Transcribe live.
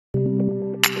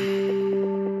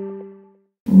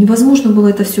Невозможно было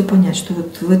это все понять, что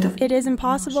вот в это... It is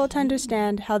impossible to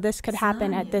understand how this could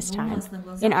happen at this time,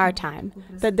 in our time,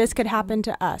 that this could happen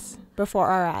to us, before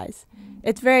our eyes.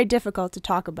 It's very difficult to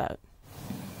talk about.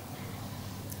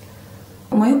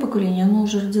 Мое поколение, оно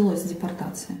уже родилось с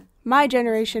депортацией. My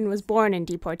generation was born in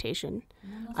deportation.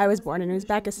 I was born in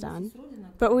Uzbekistan.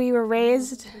 But we were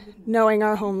raised knowing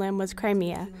our homeland was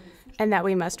Crimea and that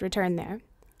we must return there.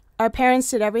 Our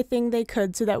parents did everything they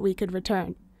could so that we could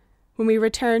return. When we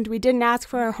returned, we didn't ask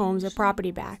for our homes or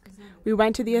property back. We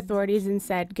went to the authorities and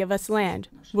said, give us land,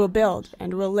 we'll build,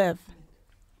 and we'll live.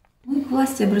 Мы к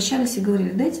власти обращались и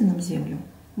говорили, дайте нам землю,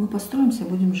 мы построимся,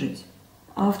 будем жить.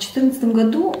 А в 2014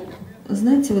 году,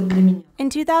 знаете, вот для меня... In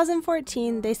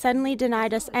 2014, they suddenly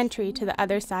denied us entry to the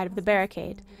other side of the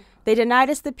barricade. They denied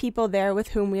us the people there with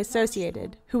whom we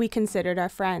associated, who we considered our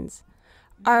friends.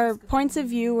 Our points of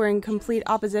view were in complete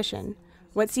opposition.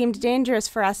 What seemed dangerous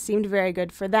for us seemed very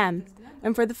good for them.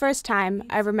 And for the first time,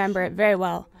 I remember it very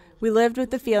well, we lived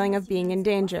with the feeling of being in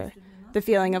danger, the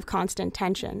feeling of constant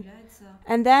tension.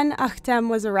 And then Akhtem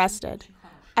was arrested.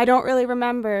 I don't really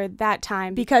remember that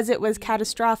time because it was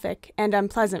catastrophic and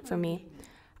unpleasant for me.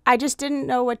 I just didn't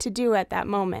know what to do at that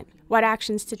moment, what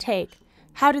actions to take.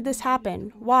 How did this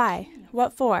happen? Why?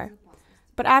 What for?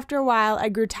 But after a while, I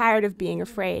grew tired of being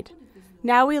afraid.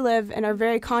 Now we live and are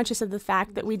very conscious of the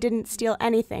fact that we didn't steal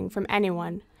anything from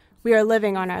anyone. We are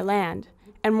living on our land.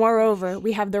 And moreover,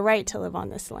 we have the right to live on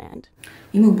this land.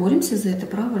 И мы боремся за это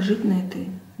право жить на этой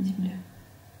земле.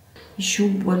 Еще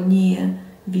больнее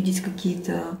видеть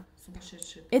какие-то...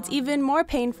 It's even more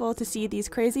painful to see these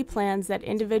crazy plans that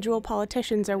individual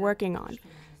politicians are working on,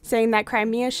 saying that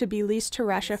Crimea should be leased to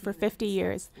Russia for 50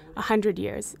 years, 100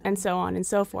 years, and so on and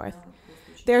so forth.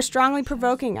 They are strongly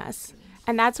provoking us,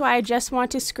 and that's why I just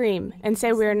want to scream and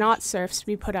say we are not serfs to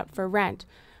be put up for rent.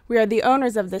 We are the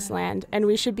owners of this land, and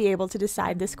we should be able to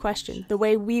decide this question the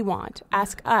way we want.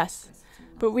 Ask us.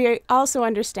 But we also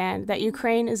understand that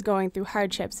Ukraine is going through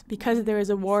hardships because there is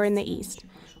a war in the east.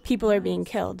 People are being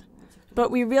killed. But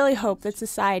we really hope that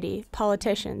society,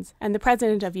 politicians, and the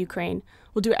president of Ukraine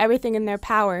will do everything in their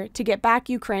power to get back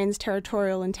Ukraine's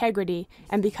territorial integrity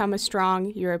and become a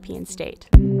strong European state.